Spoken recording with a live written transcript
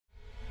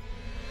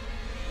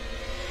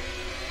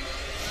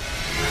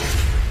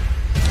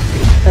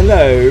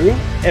Hello,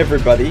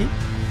 everybody,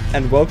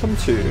 and welcome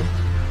to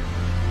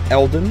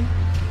Elden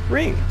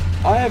Ring.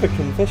 I have a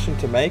confession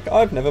to make.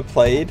 I've never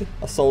played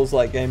a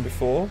Souls-like game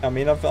before. I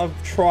mean,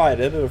 I've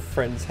tried it at a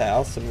friend's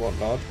house and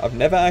whatnot. I've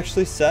never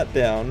actually sat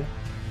down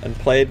and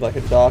played like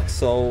a Dark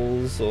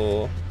Souls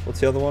or what's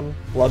the other one?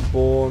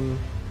 Bloodborne.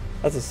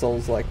 That's a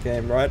Souls-like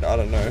game, right? I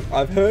don't know.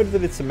 I've heard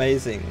that it's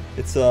amazing.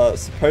 It's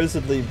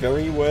supposedly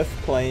very worth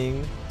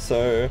playing.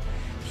 So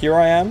here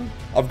I am.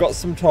 I've got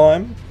some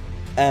time.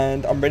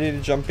 And I'm ready to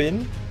jump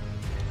in,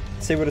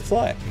 see what it's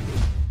like.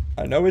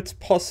 I know it's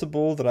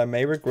possible that I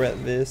may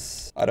regret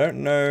this. I don't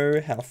know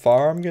how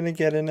far I'm going to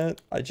get in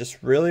it. I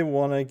just really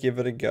want to give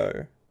it a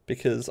go.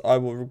 Because I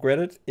will regret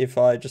it if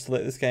I just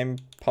let this game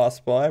pass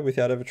by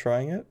without ever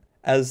trying it.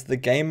 As the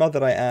gamer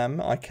that I am,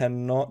 I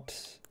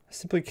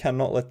simply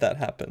cannot let that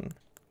happen.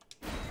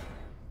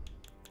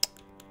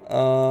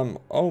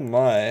 Oh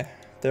my.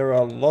 There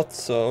are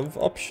lots of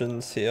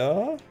options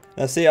here.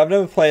 Now see, I've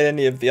never played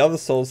any of the other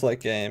Souls-like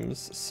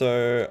games,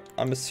 so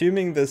I'm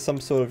assuming there's some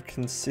sort of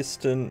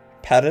consistent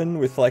pattern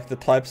with like the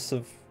types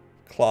of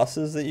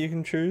classes that you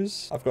can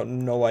choose. I've got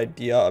no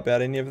idea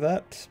about any of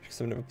that, because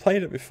I've never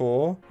played it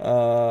before.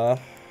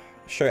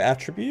 Show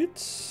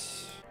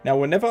attributes. Now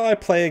whenever I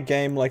play a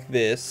game like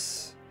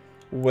this,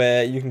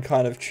 where you can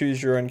kind of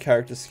choose your own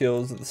character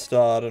skills at the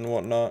start and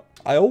whatnot,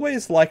 I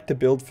always like to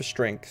build for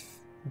strength.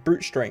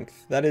 Brute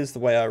strength, that is the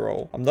way I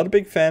roll. I'm not a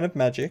big fan of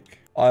magic.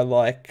 I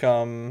like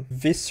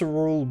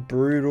visceral,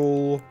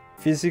 brutal,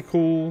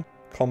 physical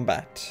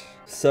combat.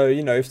 So,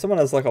 you know, if someone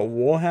has like a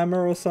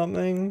warhammer or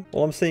something,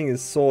 all I'm seeing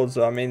is swords.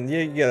 I mean, yeah,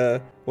 you get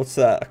a, what's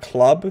that, a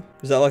club?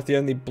 Is that like the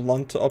only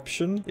blunt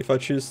option if I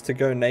choose to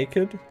go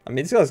naked? I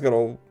mean, this guy's got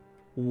a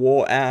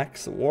war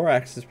axe. A war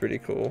axe is pretty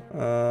cool.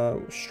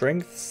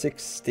 Strength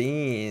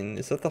 16.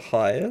 Is that the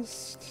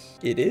highest?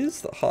 It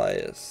is the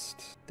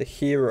highest. The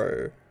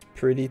hero.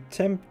 Pretty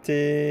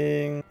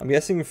tempting. I'm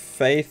guessing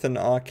faith and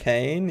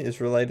arcane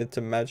is related to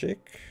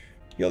magic.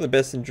 You got the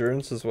best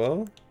endurance as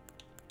well.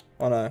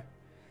 Oh no.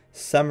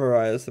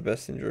 Samurai is the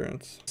best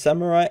endurance.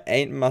 Samurai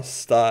ain't my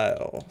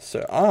style.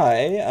 So I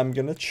am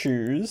gonna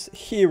choose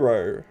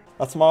hero.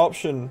 That's my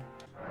option.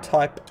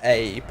 Type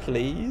A,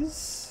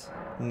 please.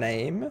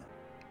 Name.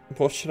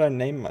 What should I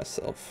name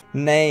myself?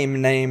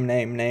 Name.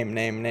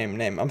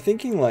 I'm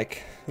thinking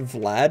like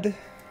Vlad.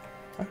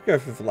 I could go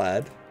for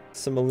Vlad.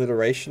 Some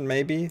alliteration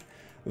maybe.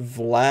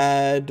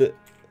 Vlad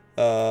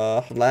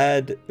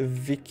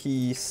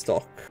Vicky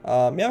Stock.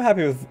 Yeah, I'm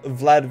happy with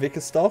Vlad Vicky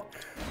Stock.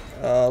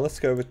 Let's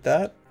go with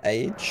that.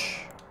 Age.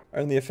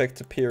 Only affects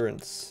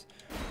appearance.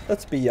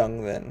 Let's be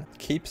young then.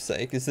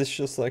 Keepsake. Is this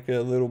just like a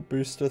little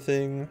booster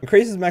thing?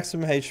 Increases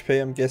maximum HP,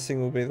 I'm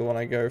guessing will be the one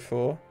I go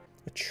for.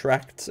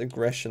 Attracts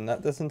aggression.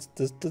 That does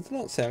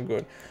not sound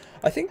good.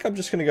 I think I'm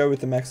just gonna go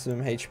with the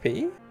maximum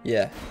HP.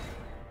 Yeah.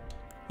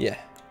 Yeah.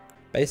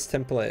 Base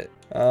template.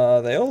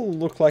 They all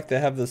look like they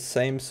have the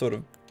same sort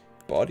of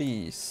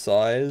body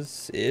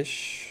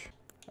size-ish.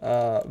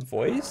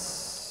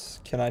 Voice?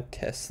 Can I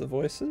test the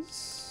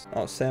voices?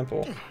 Oh,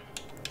 sample.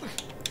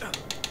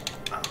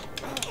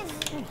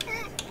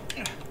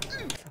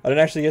 I don't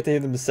actually get to hear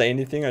them say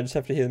anything, I just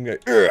have to hear them go,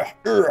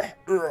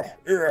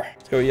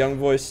 Let's go young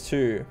voice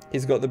too.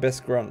 He's got the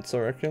best grunts, I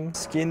reckon.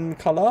 Skin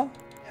color?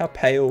 How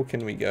pale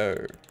can we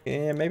go?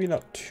 Yeah, maybe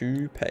not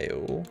too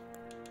pale.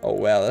 Oh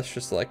wow, that's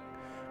just like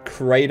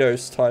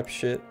Kratos type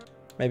shit.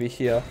 Maybe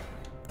here.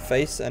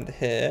 Face and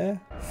hair.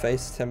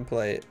 Face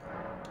template.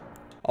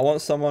 I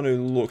want someone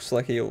who looks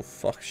like he'll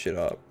fuck shit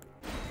up.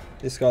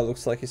 This guy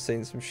looks like he's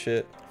seen some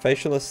shit.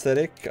 Facial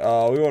aesthetic. We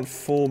want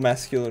full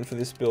masculine for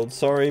this build.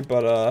 Sorry,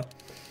 but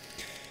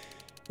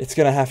it's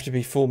gonna have to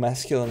be full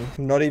masculine.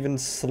 Not even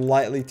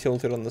slightly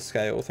tilted on the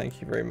scale.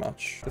 Thank you very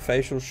much. The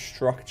facial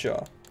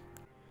structure.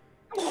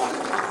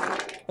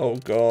 Oh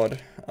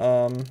god.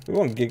 We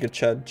want Giga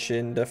Chad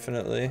chin,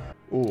 definitely.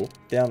 Ooh,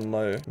 down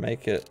low.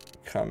 Make it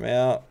come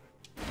out.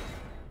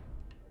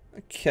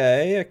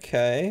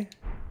 Okay.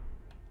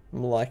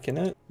 I'm liking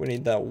it. We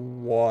need that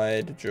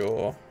wide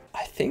jaw.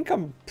 I think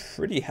I'm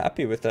pretty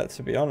happy with that,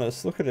 to be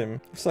honest. Look at him.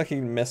 Looks like he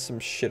can mess some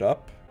shit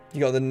up. You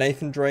got the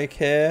Nathan Drake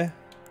hair.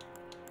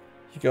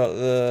 You got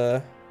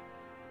the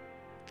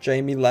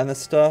Jaime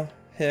Lannister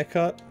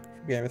haircut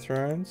from Game of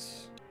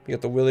Thrones. You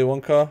got the Willy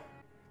Wonka.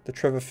 The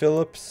Trevor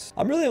Phillips.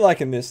 I'm really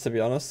liking this, to be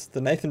honest.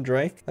 The Nathan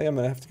Drake. I think I'm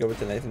gonna have to go with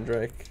the Nathan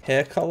Drake.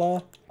 Hair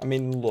color. I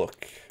mean,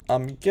 look.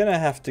 I'm gonna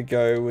have to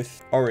go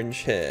with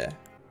orange hair.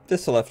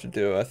 This'll have to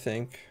do, I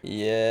think.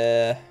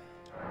 Yeah.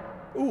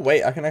 Oh,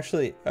 wait. I can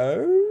actually...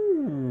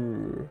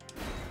 Oh.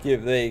 Yeah,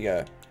 there you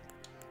go.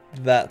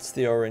 That's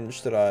the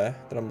orange that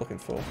I'm looking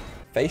for.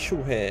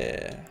 Facial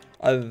hair.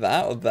 Either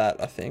that or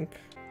that, I think.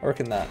 I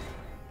reckon that.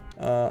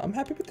 I'm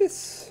happy with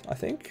this, I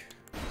think.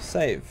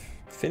 Save.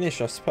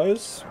 Finish, I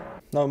suppose.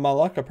 No, my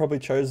luck, I probably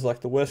chose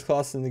like the worst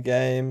class in the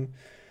game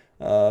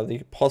that you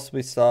could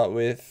possibly start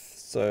with,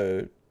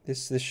 so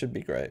this should be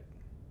great.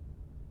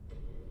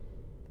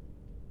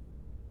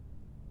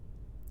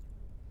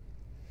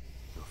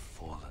 The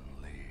fallen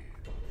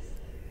leaves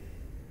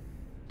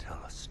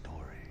tell a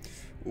story.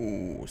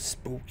 Ooh,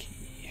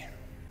 spooky.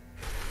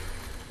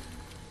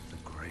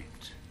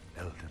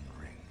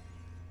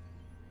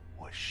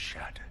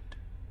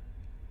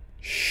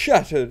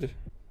 Shattered.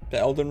 The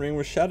Elden Ring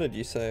was shattered,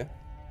 you say?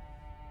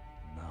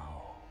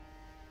 Now,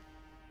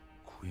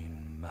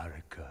 Queen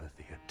Marika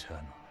the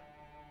Eternal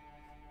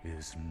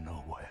is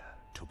nowhere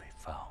to be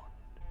found.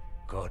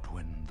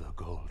 Godwyn the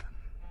Golden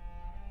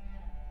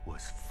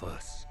was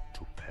first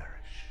to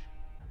perish.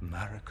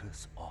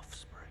 Marika's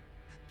offspring,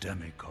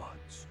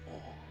 demigods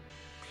all,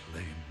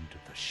 claimed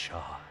the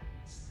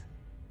shards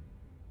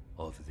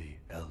of the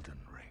Elden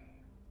Ring.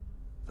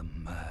 The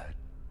mad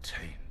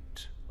taint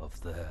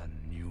of their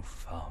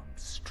newfound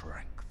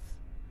strength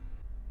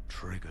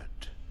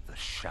triggered the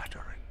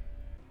shattering,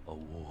 a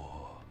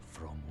war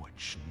from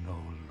which no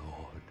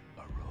lord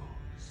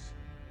arose.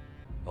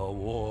 A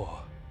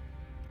war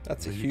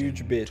that's a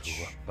huge bitch.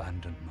 To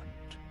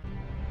abandonment.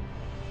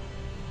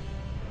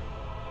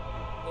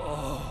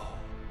 Oh,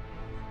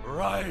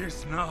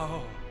 rise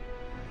now,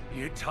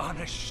 ye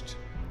tarnished,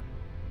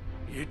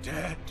 ye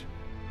dead,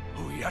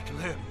 who yet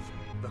live.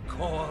 The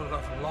call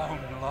of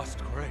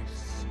long-lost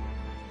grace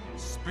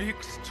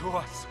speaks to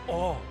us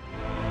all.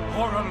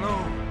 Horalu,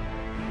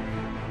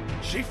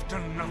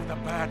 chieftain of the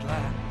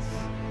Badlands,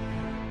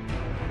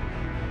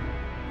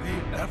 the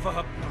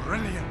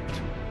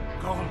ever-brilliant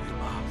Gold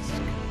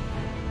Mask.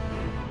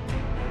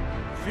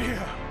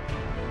 Fear,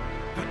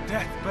 the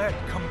deathbed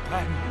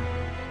companion,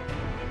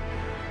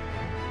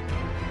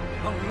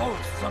 the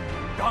loathsome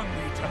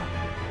dung-eater,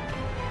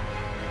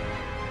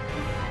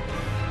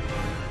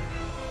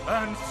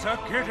 and Sir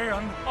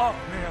Gideon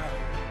Ofnir,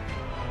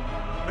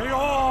 the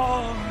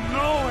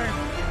all-knowing.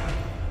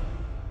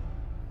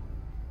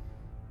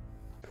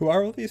 Who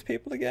are all these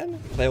people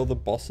again? Are they all the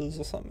bosses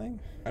or something?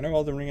 I know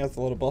Elden Ring has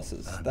a lot of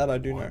bosses. And that I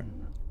do know.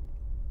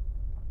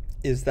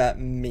 Is that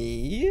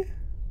me?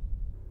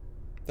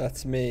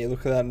 That's me.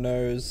 Look at that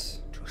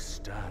nose. To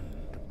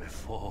stand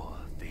before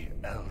the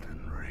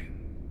Elden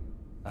Ring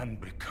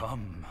and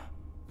become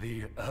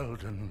the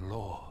Elden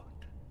Lord.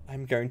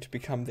 I'm going to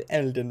become the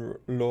Elden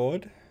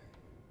Lord.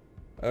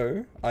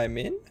 Oh, I'm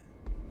in?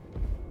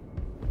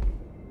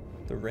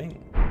 The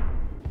ring.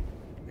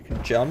 I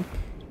can jump.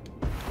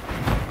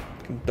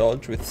 I can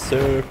dodge with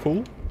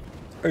circle.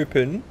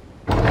 Open.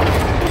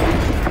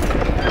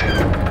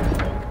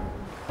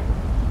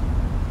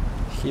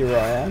 Here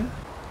I am.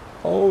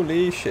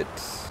 Holy shit.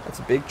 That's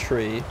a big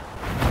tree.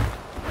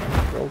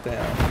 Roll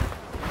down.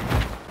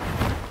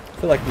 I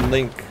feel like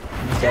Link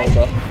in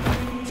Zelda.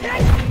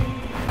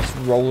 Just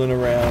rolling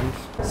around.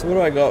 So what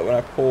do I got when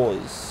I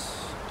pause?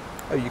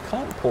 Oh, you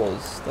can't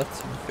pause.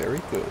 That's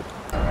very good.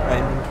 My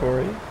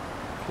inventory.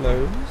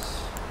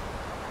 Close.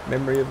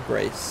 Memory of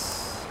Grace.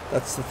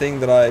 That's the thing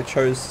that I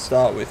chose to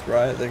start with,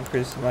 right? That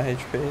increases my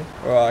HP.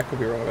 Or I could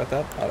be wrong about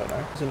that. I don't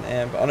know. Crimson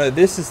Amber. Oh no,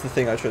 this is the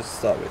thing I chose to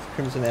start with.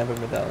 Crimson Amber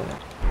Medallion.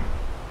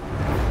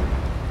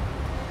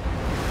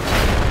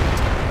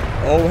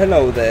 Oh,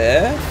 hello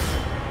there.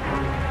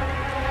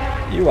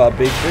 You are a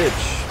big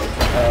bitch.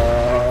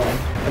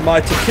 Am I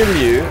to kill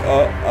you?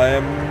 Oh,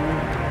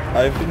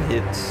 I've been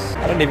hit.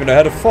 I don't even know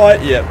how to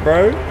fight yet,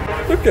 bro.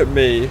 Look at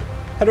me.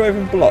 How do I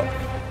even block?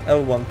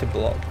 L1 to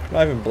block. Can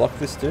I even block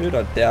this dude?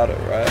 I doubt it,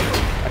 right?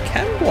 I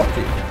can block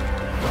him.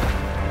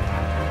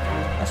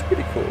 That's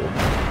pretty cool.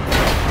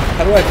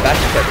 How do I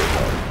backstep it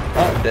though?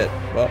 Oh, I'm dead.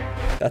 Well,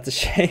 that's a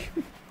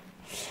shame.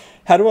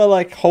 How do I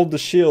like hold the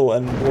shield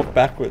and walk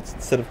backwards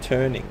instead of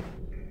turning?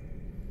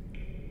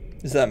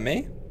 Is that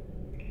me?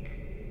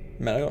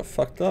 Man, I got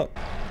fucked up.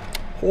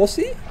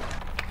 Horsey?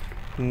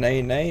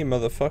 Nay, nay,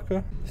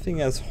 motherfucker. The thing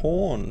has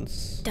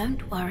horns.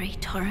 Don't worry,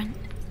 Torrent.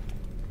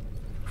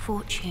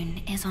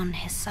 Fortune is on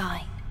his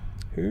side.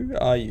 Who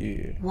are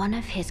you? One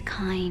of his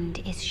kind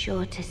is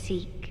sure to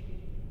seek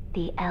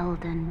the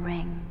Elden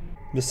Ring.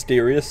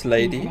 Mysterious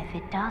lady. Even if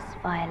it does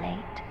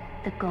violate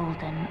the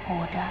Golden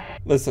Order.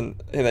 Listen,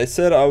 they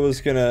said I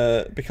was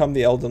gonna become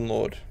the Elden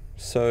Lord.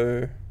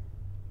 So,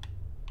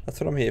 that's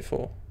what I'm here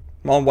for.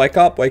 Come on, wake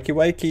up, wakey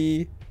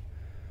wakey.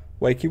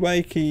 Wakey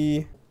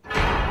wakey.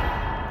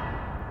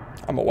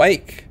 I'm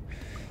awake.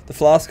 The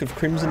flask of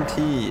crimson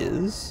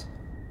tears.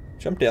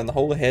 Jump down the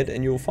hole ahead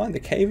and you will find the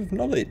Cave of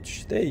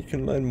Knowledge. There you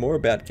can learn more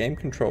about game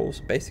controls,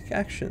 basic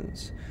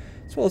actions,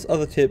 as well as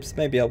other tips that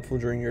may be helpful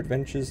during your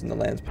adventures in the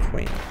lands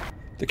between.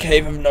 The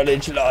Cave of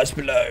Knowledge lies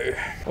below.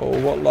 Oh,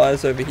 what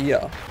lies over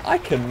here? I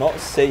cannot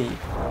see.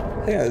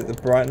 I think the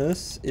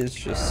brightness is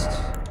just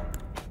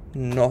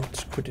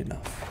not good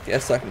enough.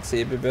 Guess I can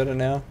see a bit better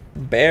now.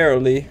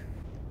 Barely.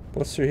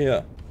 What's through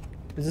here?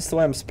 Is this the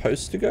way I'm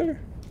supposed to go?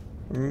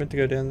 I'm meant to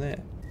go down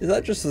there. Is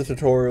that just the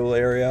tutorial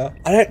area?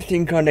 I don't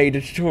think I need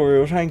a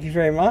tutorial, thank you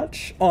very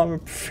much. I'm a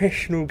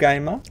professional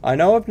gamer. I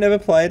know I've never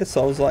played a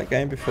Souls-like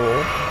game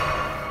before.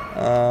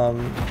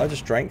 I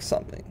just drank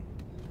something.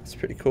 That's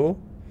pretty cool.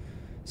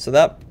 So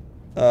that,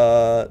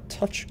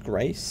 touch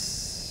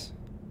grace.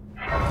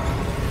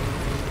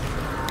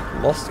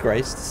 Lost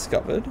grace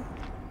discovered.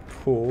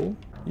 Cool.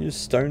 Use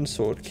stone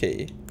sword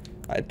key.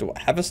 Do I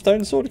have a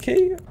stone sword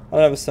key? I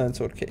don't have a stone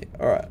sword key.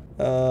 Alright.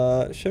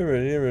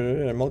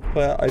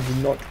 Multiplayer. I do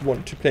not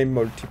want to play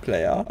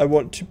multiplayer. I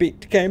want to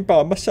beat the game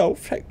by myself.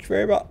 Thank you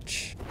very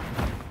much.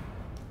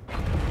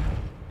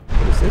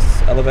 What is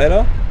this?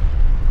 Elevator?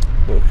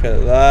 Look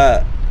at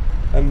that.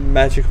 A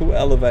magical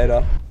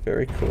elevator.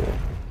 Very cool.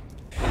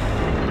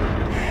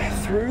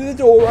 Through the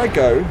door I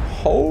go.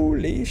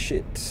 Holy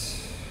shit.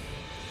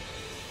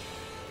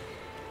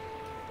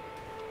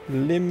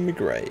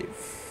 Limgrave.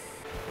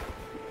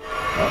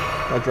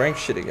 Oh, I drank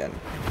shit again.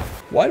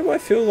 Why do I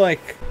feel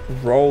like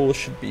roll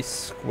should be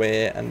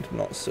square and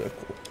not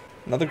circle?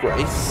 Another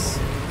grace.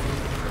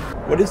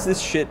 What is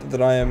this shit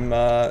that I am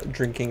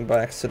drinking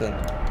by accident?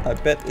 I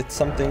bet it's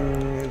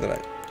something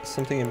that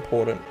something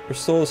important.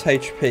 Restores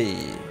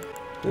HP.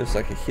 There's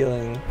like a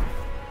healing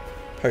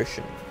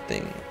potion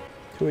thing.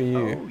 Who are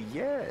you? Oh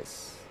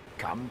yes.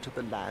 Come to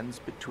the lands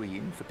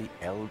between for the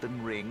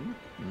Elden Ring.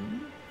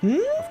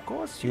 Of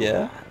course you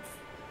have.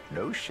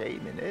 No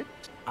shame in it.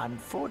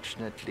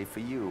 Unfortunately for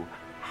you,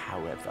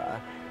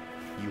 however,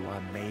 you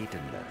are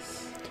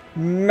maidenless.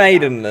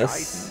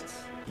 Maidenless?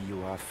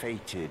 You are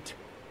fated,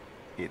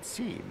 it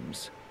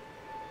seems,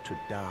 to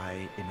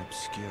die in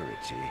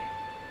obscurity.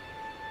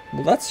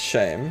 Well, that's a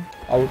shame.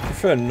 I would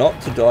prefer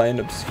not to die in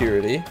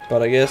obscurity,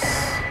 but I guess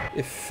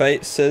if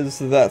fate says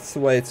that's the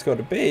way it's got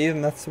to be,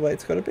 then that's the way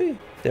it's got to be.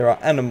 There are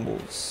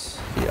animals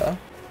here.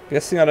 I'm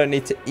guessing I don't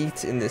need to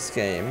eat in this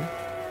game.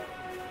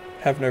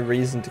 Have no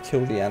reason to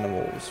kill the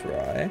animals,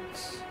 right?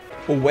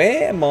 Well,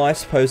 where am I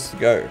supposed to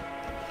go?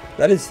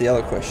 That is the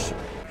other question.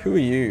 Who are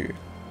you,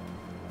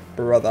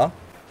 brother?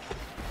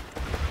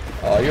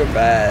 Oh, you're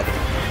bad.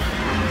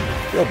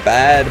 You're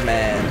bad,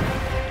 man.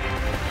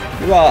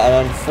 You are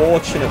an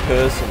unfortunate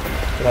person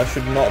that I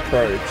should not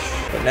approach.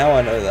 But now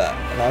I know that,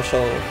 and I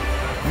shall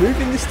move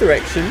in this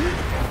direction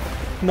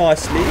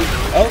nicely.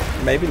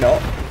 Oh, maybe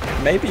not.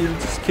 Maybe you'll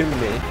just kill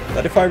me.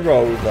 Not if I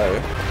roll,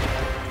 though.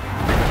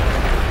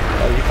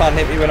 Oh, you can't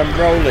hit me when I'm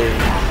rolling.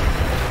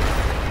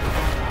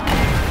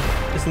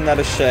 Isn't that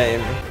a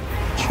shame?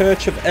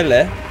 Church of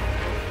Elle.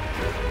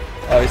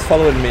 Oh, he's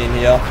following me in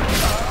here.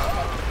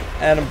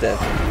 And I'm dead.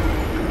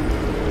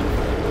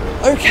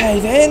 Okay,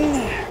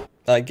 then.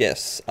 I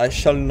guess I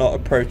shall not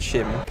approach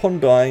him. Upon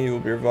dying, you will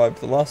be revived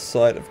at the last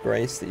site of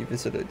grace that you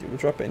visited. You will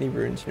drop any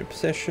runes in your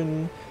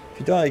possession. If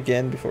you die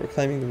again before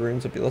reclaiming the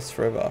runes, will be lost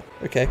forever.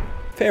 Okay,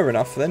 fair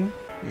enough then.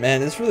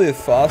 Man, it's really the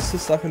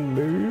fastest I can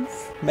move.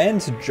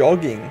 Man's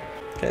jogging.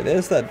 Okay,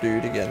 there's that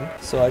dude again.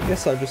 So I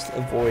guess I'll just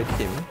avoid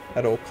him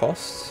at all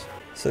costs.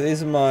 So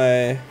these are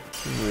my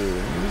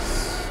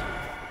runes.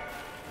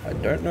 I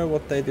don't know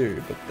what they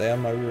do, but they are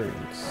my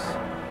runes.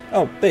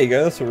 Oh, there you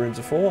go. That's what runes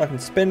are for. I can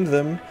spend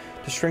them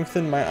to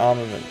strengthen my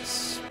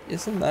armaments.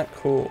 Isn't that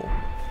cool?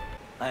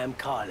 I am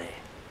Kale,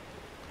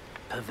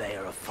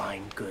 purveyor of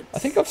fine goods. I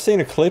think I've seen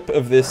a clip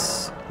of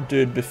this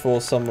dude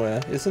before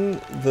somewhere.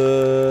 Isn't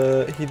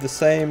he the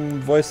same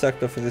voice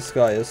actor for this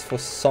guy as for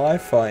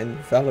sci-fi in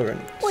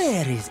Valorant?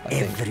 Where is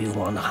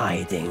everyone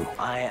hiding?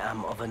 I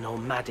am of a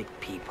nomadic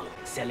people,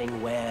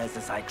 selling wares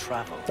as I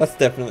travel. That's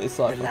definitely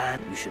sci-fi. The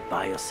land, you should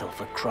buy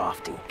yourself a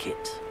crafting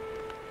kit.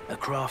 A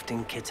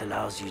crafting kit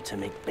allows you to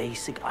make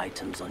basic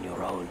items on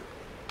your own.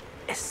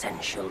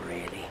 Essential,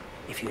 really,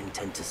 if you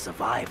intend to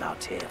survive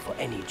out here for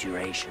any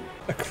duration.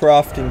 A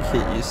crafting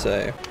kit, you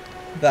say?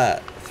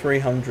 That,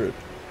 300.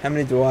 How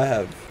many do I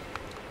have?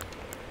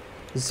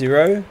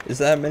 0? Is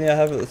that how many I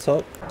have at the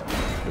top?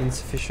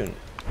 Insufficient.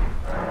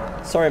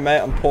 Sorry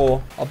mate, I'm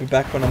poor. I'll be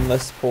back when I'm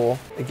less poor.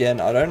 Again,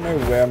 I don't know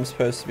where I'm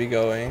supposed to be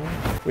going,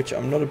 which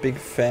I'm not a big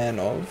fan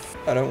of.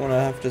 I don't want to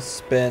have to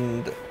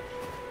spend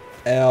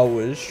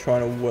hours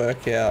trying to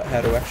work out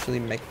how to actually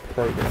make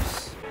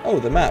progress. Oh,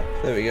 the map.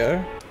 There we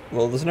go.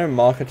 Well, there's no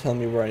marker telling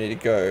me where I need to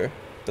go,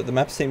 but the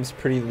map seems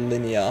pretty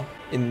linear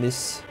in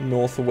this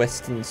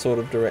northwestern sort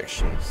of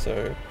direction.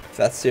 So if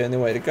that's the only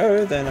way to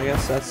go, then I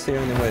guess that's the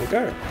only way to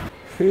go.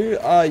 Who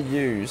are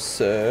you,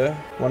 sir?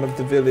 One of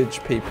the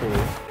village people.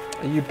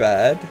 Are you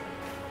bad?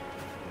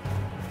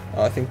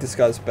 Oh, I think this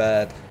guy's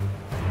bad.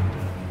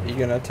 Are you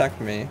gonna attack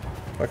me?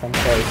 Like I'm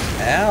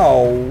close.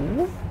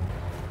 Ow!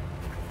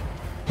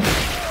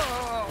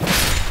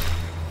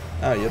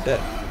 Oh, you're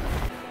dead.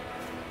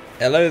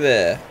 Hello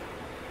there.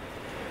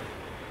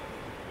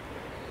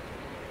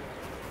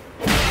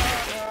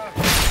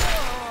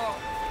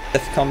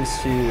 Death comes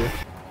to you.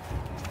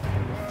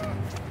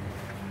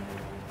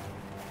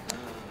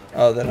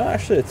 Oh, they're not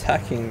actually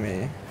attacking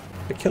me.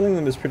 But killing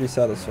them is pretty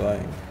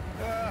satisfying.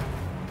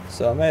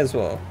 So I may as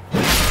well.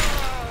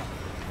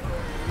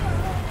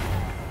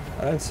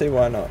 I don't see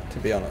why not, to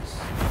be honest.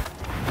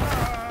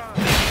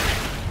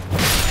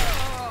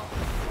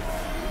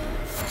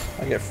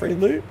 I get free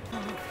loot?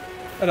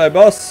 Hello,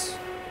 boss!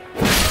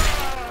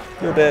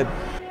 You're dead.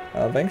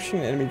 Vanquishing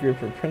an enemy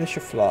group will replenish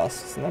your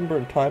flasks. The number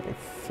and type of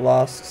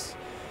flasks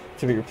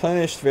to be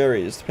replenished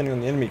varies depending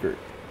on the enemy group.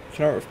 You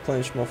cannot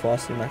replenish more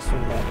fast than the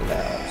maximum amount of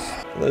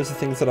hours. Are those the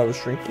things that I was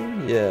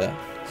drinking? Yeah.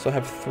 So I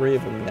have 3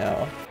 of them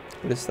now.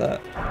 What is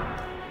that?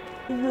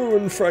 A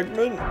ruin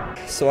fragment.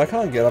 So I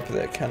can't get up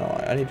there, can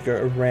I? I need to go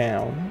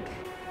around.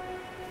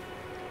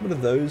 What are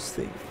those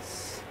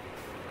things?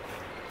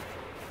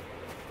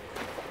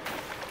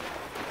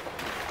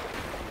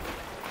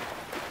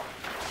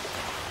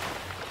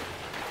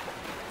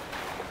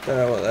 Don't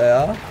know what they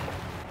are.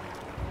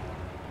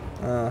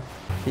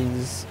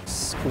 He's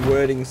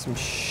squirting some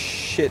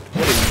shit.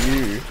 What are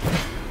you?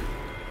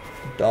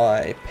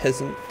 Die,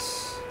 peasant.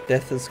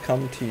 Death has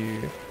come to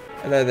you.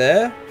 Hello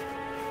there.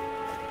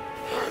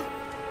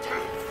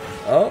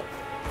 Oh,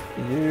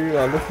 you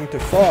are looking to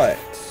fight.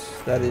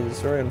 That is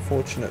very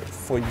unfortunate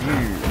for you,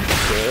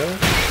 sir.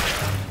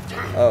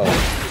 Oh,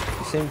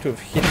 you seem to have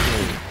hit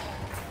me.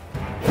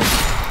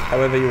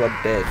 However, you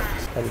are dead.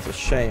 That is a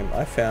shame.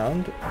 I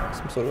found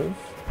some sort of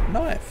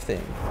knife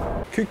thing.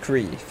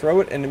 Kukri. Throw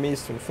at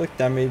enemies to inflict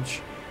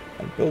damage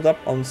and build up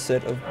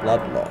onset of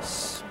blood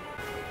loss.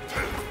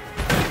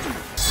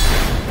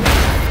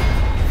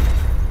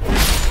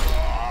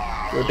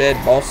 You're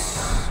dead,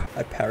 boss.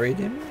 I parried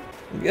him.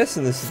 I'm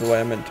guessing this is the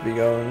way I'm meant to be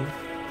going.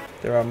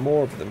 There are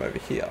more of them over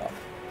here.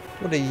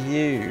 What are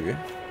you,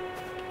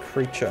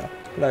 creature?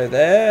 Hello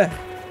there.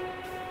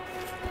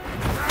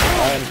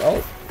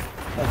 Oh,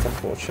 that's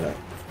unfortunate.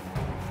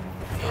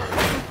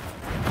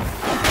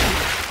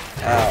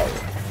 Ow.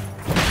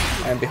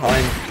 I am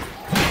behind you.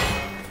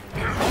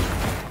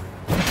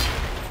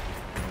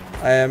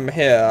 I am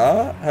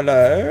here.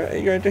 Hello. Are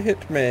you going to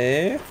hit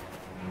me?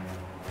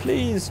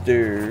 Please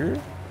do.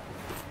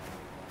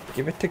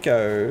 Give it a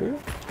go.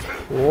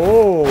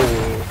 Whoa.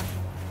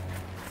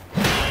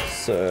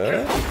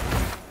 Sir.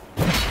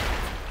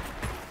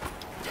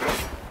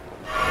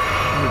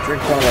 Let me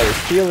drink one of those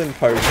healing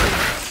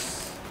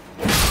potions.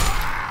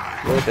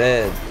 You're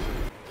dead.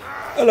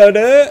 Hello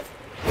there.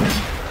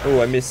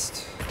 Oh, I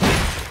missed.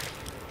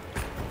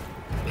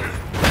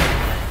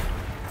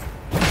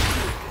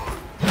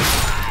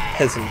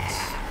 Peasant.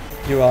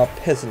 You are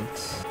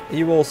peasant. Are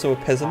you also a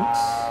peasant?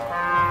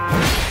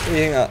 What do you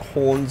think that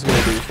horn's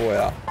gonna do for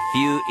you?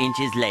 Few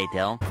inches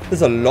later.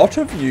 There's a lot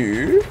of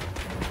you.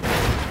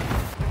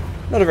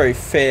 Not a very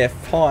fair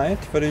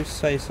fight, if I do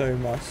say so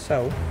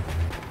myself.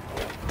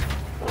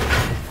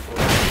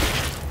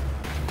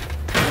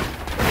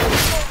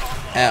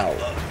 Ow.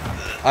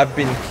 I've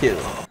been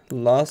killed.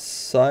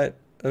 Last site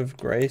of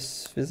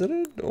grace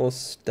visited? Or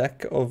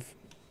stack of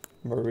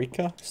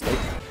Marika? Steak?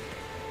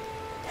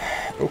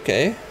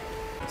 Okay.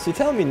 So you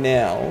tell me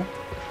now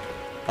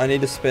I need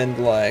to spend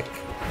like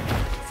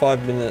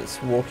 5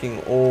 minutes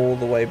walking all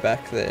the way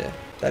back there.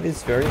 That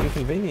is very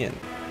inconvenient.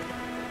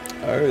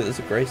 Oh, there's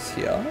a grace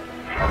here.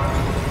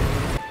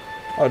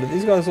 Oh, did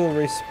these guys all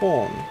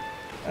respawn?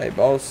 Hey,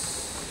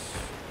 boss.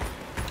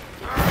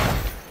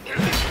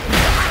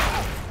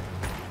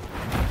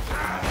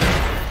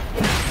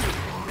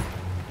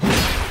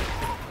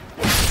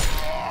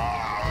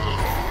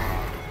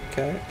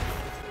 Okay.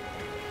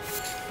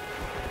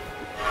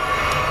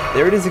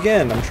 There it is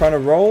again. I'm trying to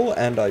roll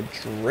and I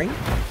drink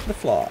the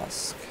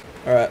flask.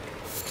 Alright,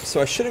 so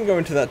I shouldn't go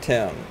into that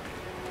town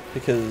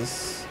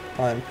because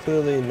I'm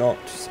clearly not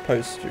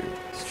supposed to.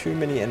 There's too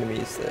many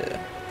enemies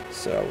there.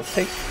 So I will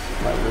take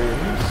my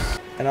rooms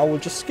and I will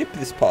just skip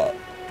this part.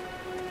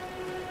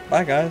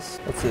 Bye guys.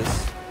 What's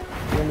this?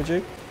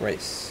 Thingamajig?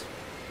 Grace.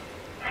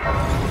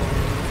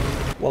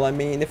 Well, I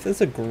mean, if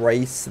there's a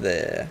grace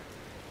there,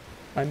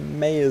 I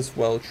may as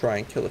well try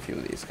and kill a few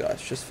of these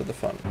guys just for the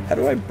fun. How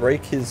do I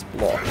break his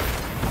block?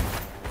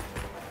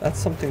 That's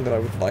something that I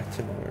would like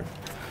to know.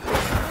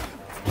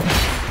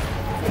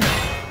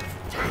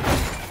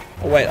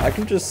 Oh wait, I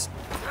can just...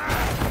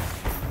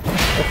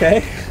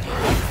 Okay.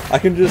 I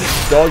can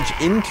just dodge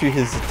into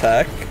his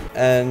attack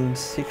and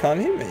he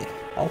can't hit me.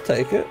 I'll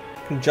take it.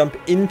 I can jump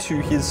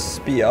into his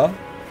spear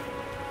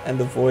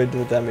and avoid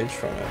the damage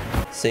from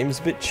it. Seems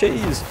a bit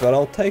cheesed, but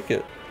I'll take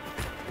it.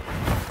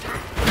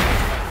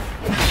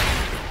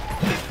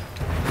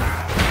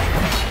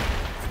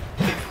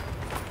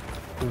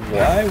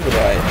 Why would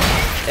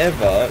I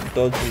ever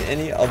dodge in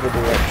any other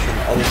direction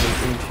other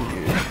than into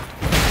you?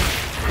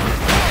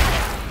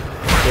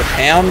 They're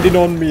pounding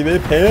on me, they're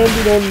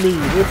pounding on me,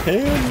 they're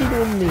pounding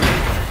on me.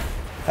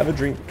 Have a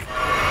drink.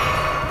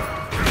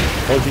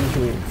 Dodge into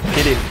him.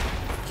 Hit him.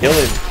 Kill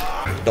him.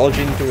 Dodge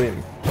into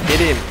him. Hit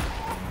him.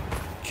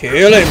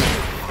 Kill him.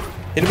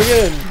 Hit him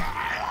again.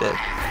 Dead.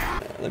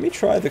 Let me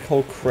try the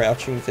whole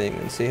crouching thing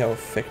and see how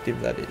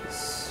effective that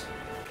is.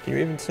 Can you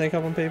even sneak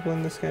up on people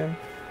in this game?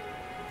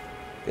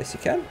 Yes, you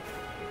can.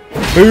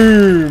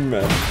 Boom!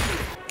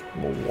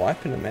 We're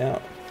wiping them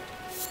out.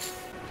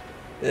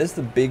 There's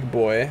the big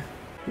boy.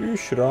 Who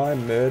should I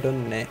murder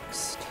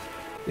next?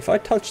 If I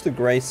touch the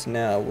grace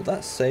now, will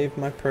that save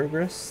my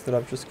progress that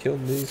I've just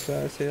killed these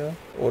guys here?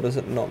 Or does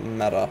it not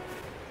matter?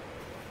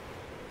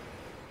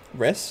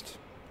 Rest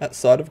at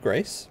side of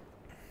grace.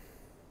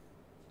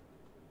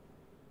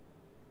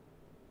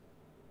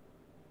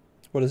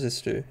 What does this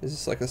do? Is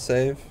this like a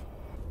save?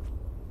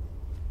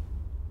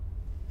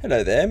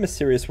 Hello there,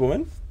 mysterious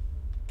woman.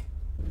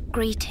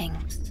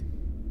 Greetings,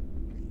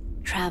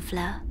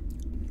 traveler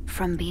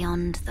from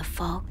beyond the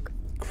fog.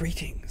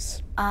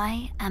 Greetings.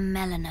 I am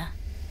Melina.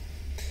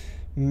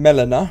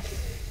 Melina.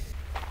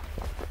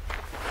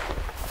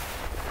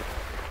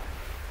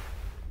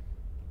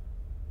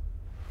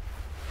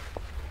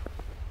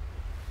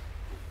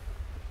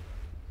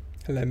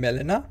 Hello,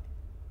 Melina.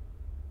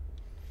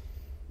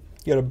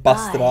 You got a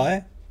busted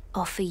eye?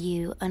 Offer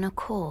you an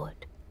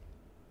accord.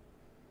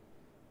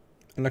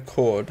 An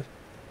accord.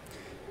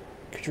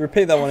 Could you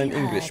repeat that one in Have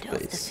you English, heard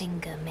of the please?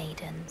 Finger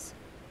Maidens?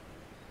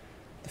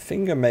 The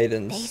Finger They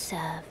Maidens.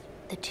 serve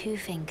the two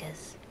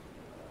fingers,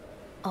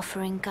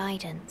 offering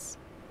guidance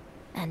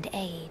and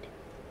aid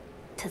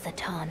to the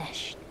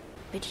tarnished.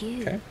 But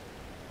you, Okay.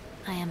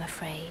 I am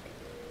afraid,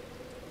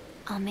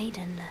 are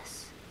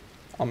maidenless.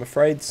 I'm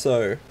afraid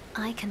so.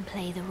 I can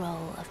play the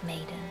role of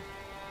maiden,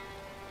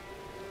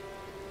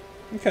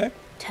 Okay.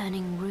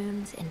 turning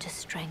runes into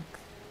strength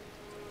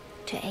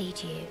to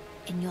aid you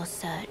in your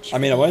search. I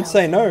mean, for I the won't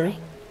say Elden no.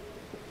 Ring.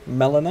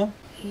 Melina.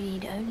 You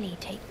need only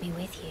take me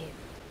with you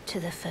to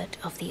the foot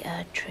of the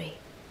Erd Tree.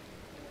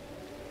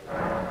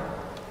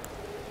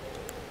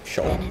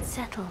 Sure. Then it's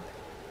settled.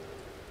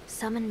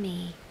 Summon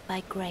me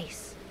by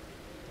grace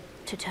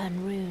to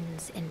turn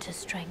runes into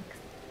strength.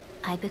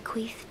 I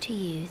bequeath to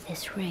you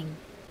this ring.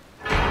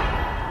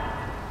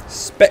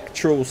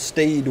 Spectral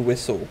steed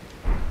whistle.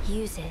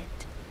 Use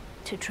it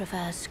to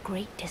traverse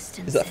great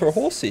distances. Is that for a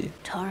horsey?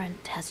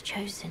 Torrent has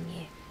chosen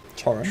you.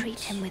 Torrent. Treat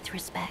him with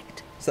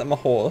respect. Is that my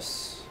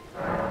horse?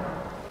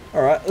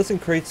 Alright, let's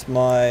increase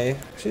my...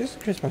 Actually, let's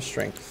increase my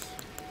strength.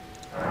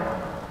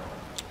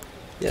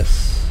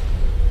 Yes.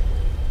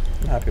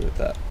 I'm happy with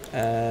that.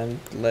 And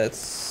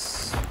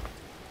let's...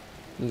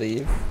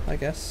 leave, I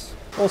guess.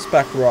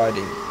 Horseback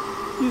riding.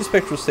 Use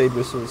Spectral Steed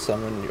Whistle to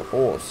summon your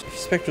horse. If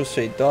your Spectral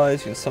Steed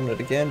dies, you can summon it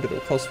again, but it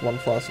will cost 1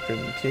 flask of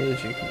Crimson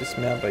Tears. You can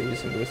dismount by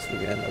using the whistle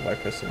again or by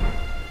pressing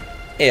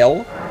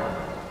L.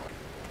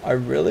 I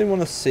really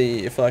want to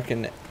see if I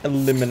can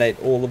eliminate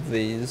all of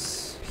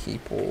these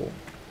people.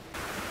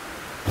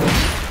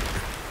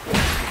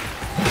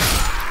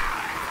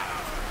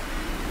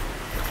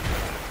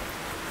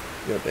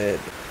 You're dead.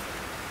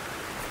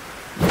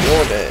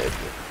 You're dead.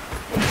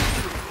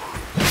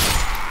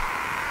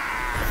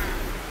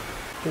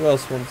 Who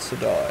else wants to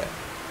die?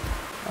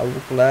 I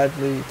will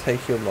gladly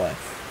take your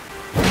life.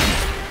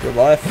 Your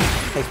life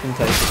has been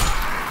taken.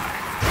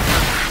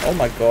 Oh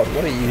my god,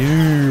 what are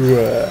you?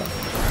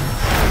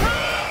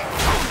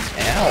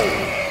 Ow.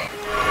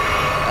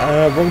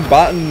 Wrong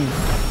button.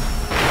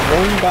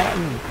 Wrong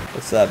button.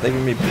 What's that? They're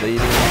gonna be bleeding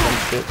or some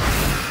shit.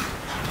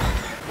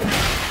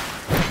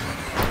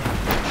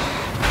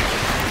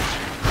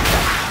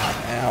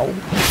 Ow.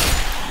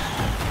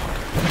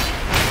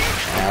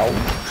 Ow.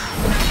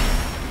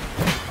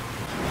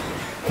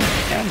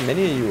 How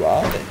many of you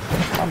are there?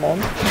 Come on.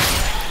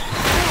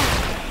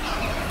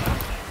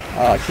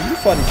 Can you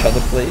fight each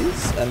other,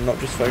 please? And not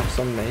just focus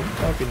on me?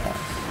 That would be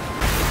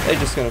nice. They're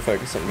just going to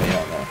focus on me,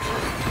 aren't they?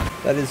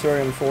 That is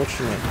very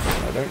unfortunate.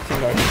 I don't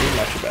think I can do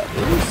much about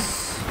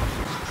this.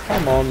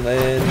 Come on,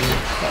 then.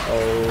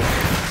 Uh-oh.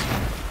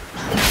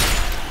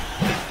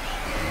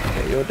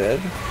 Okay, you're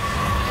dead.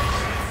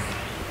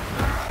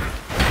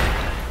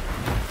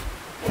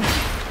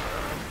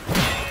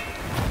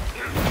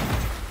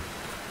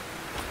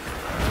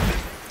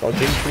 Dodge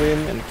into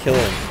him and kill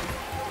him.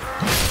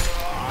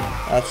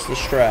 That's the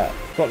strat.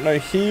 Got no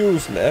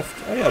heals left.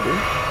 Oh yeah, I do.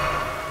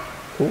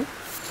 Cool.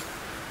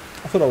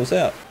 I thought I was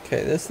out.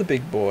 Okay, there's the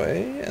big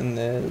boy, and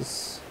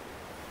there's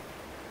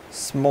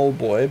small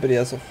boy, but he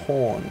has a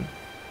horn.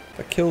 If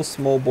I kill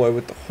small boy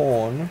with the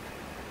horn,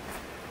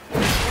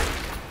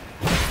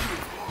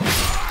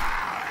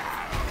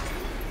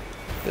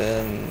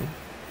 then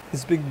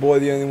is big boy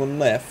the only one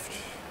left?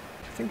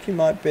 I think he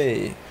might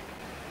be.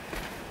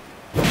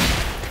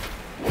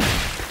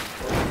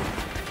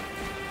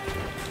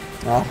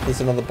 Ah, there's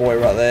another boy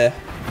right there.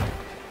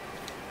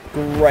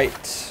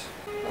 Great.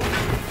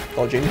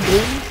 Dodge into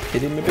him,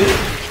 hit him a bit,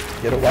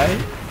 get away.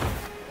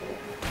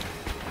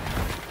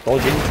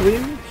 Dodge into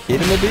him, hit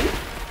him a bit,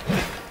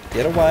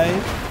 get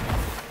away.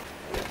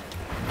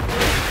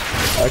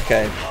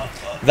 Okay.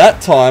 That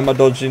time I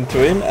dodged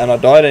into him and I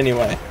died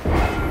anyway.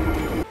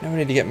 Now we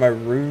need to get my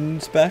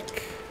runes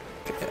back.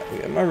 Okay, we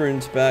get my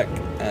runes back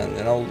and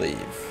then I'll leave.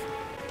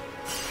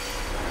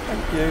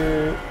 Thank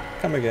you.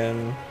 Come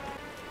again.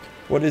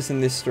 What is in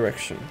this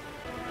direction?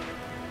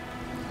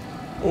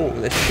 Oh,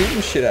 they're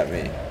shooting shit at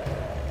me.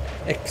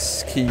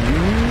 Excuse?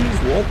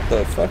 What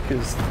the fuck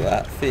is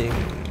that thing?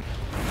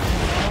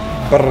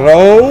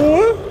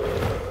 Bro?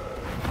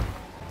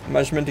 Am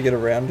I just meant to get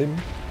around him?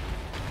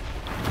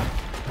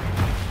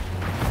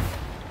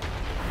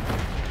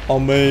 I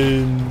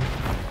mean...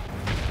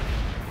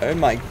 Oh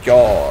my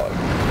god.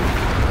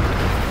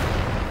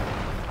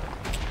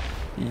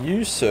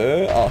 You,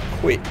 sir, are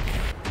quick.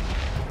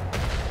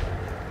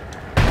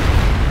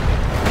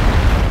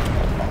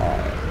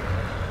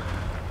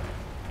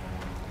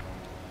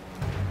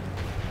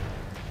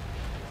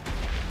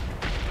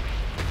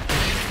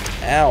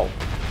 Ow.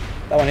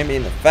 That one hit me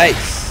in the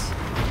face.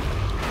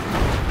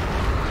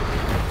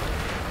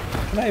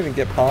 Can I even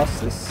get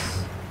past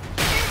this?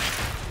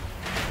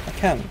 I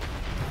can.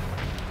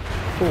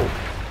 Cool.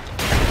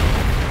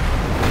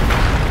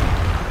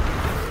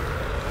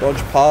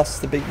 Dodge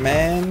past the big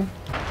man.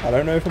 I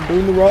don't know if I'm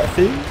doing the right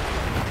thing.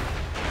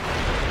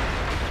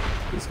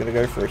 He's gonna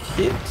go for a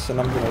hit,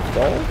 and I'm gonna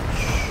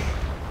dodge.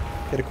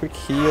 Get a quick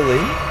heal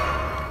in.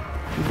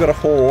 We've got a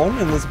horn,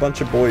 and there's a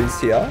bunch of boys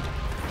here.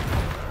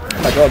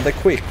 Oh my god, they're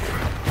quick.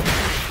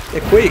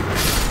 They're quick.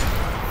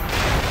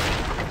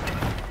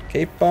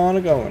 Keep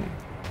on going.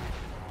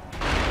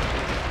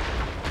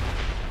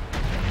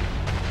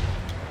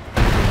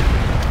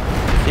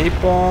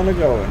 Keep on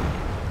going.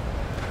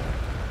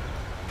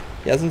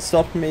 He hasn't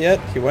stopped me yet.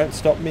 He won't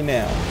stop me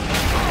now.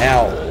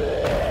 Ow.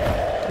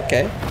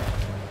 Okay.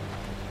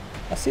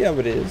 I see how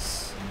it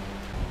is.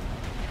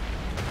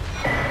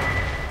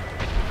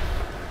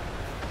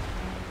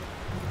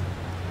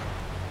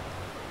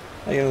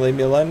 Are you gonna leave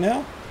me alone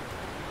now?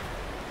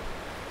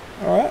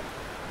 Alright.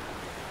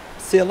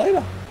 See you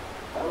later.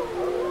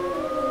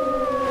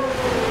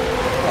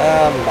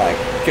 Oh my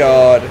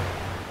god.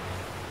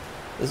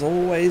 There's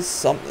always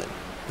something.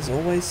 There's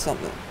always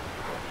something.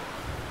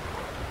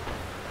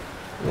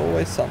 There's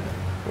always something.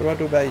 What do I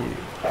do about you?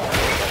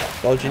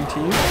 Dodge into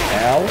you?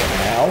 Ow,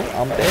 ow,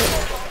 I'm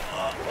dead.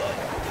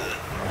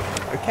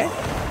 Okay.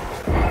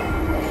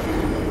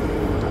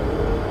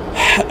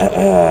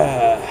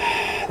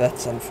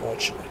 That's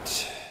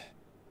unfortunate.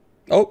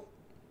 Oh.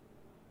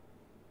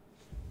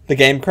 The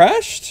game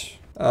crashed?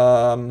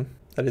 That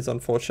is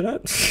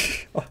unfortunate.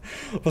 I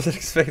wasn't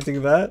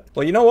expecting that.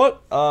 Well, you know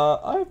what?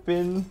 I've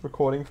been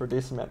recording for a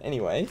decent amount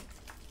anyway.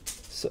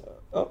 So,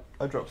 oh,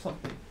 I dropped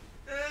something.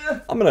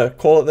 I'm gonna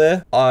call it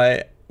there.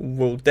 I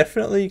will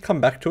definitely come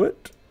back to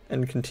it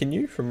and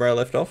continue from where I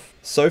left off.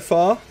 So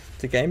far,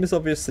 the game is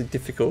obviously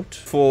difficult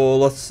for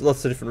lots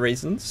of different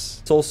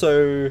reasons. It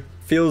also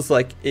feels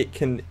like it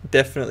can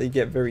definitely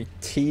get very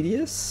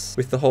tedious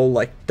with the whole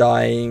like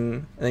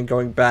dying and then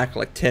going back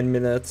like 10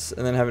 minutes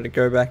and then having to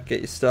go back and get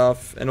your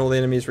stuff and all the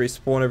enemies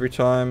respawn every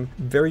time.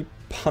 Very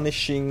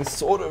punishing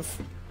sort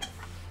of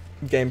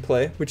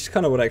gameplay, which is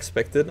kind of what I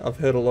expected. I've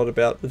heard a lot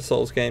about the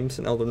Souls games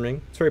and Elden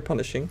Ring. It's very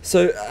punishing.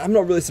 So I'm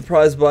not really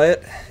surprised by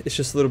it. It's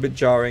just a little bit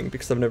jarring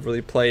because I've never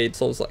really played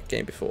Souls-like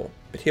game before.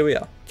 But here we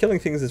are. Killing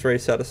things is very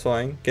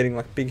satisfying. Getting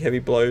like big heavy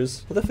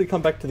blows. I'll definitely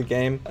come back to the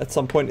game at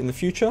some point in the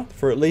future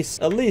for at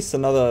least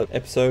another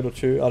episode or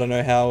two. I don't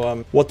know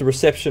how what the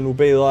reception will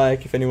be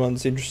like, if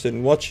anyone's interested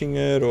in watching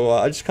it, or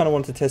I just kind of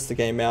wanted to test the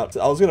game out.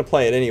 I was going to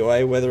play it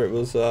anyway, whether it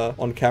was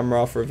on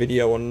camera for a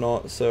video or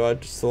not, so I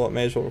just thought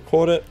may as well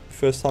record it.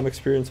 First time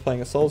experience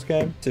playing a Souls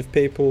game. If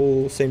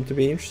people seem to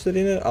be interested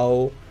in it,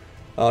 I'll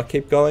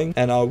keep going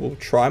and I will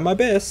try my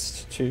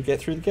best to get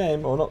through the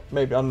game, or not,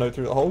 maybe I don't know,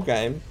 through the whole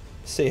game.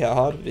 See how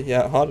hard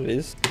it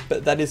is.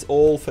 But that is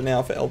all for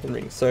now for Elden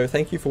Ring. So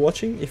thank you for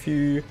watching. If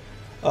you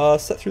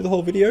sat through the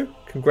whole video,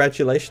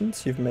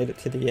 congratulations, you've made it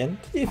to the end.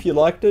 If you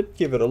liked it,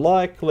 give it a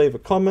like, leave a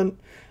comment,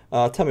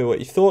 tell me what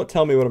you thought,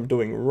 tell me what I'm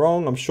doing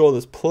wrong. I'm sure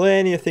there's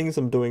plenty of things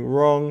I'm doing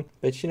wrong,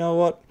 but you know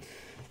what?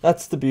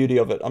 That's the beauty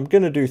of it. I'm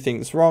going to do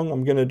things wrong.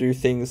 I'm going to do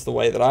things the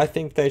way that I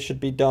think they should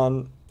be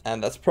done.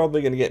 And that's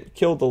probably going to get me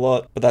killed a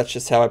lot, but that's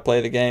just how I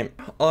play the game.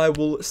 I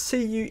will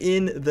see you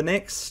in the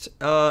next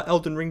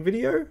Elden Ring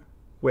video,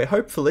 where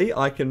hopefully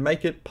I can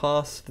make it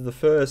past the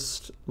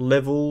first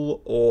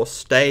level or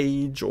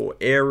stage or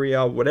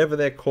area, whatever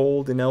they're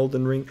called in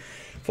Elden Ring.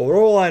 For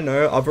all I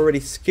know, I've already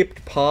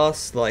skipped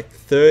past like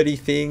 30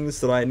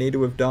 things that I need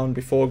to have done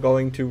before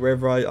going to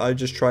wherever I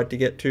just tried to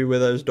get to, where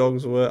those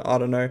dogs were. I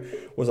don't know.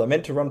 Was I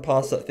meant to run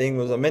past that thing?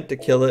 Was I meant to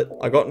kill it?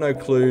 I got no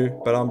clue,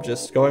 but I'm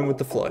just going with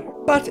the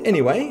flow. But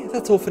anyway,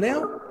 that's all for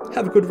now.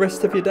 Have a good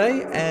rest of your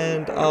day,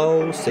 and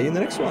I'll see you in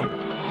the next one.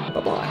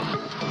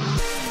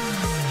 Bye-bye.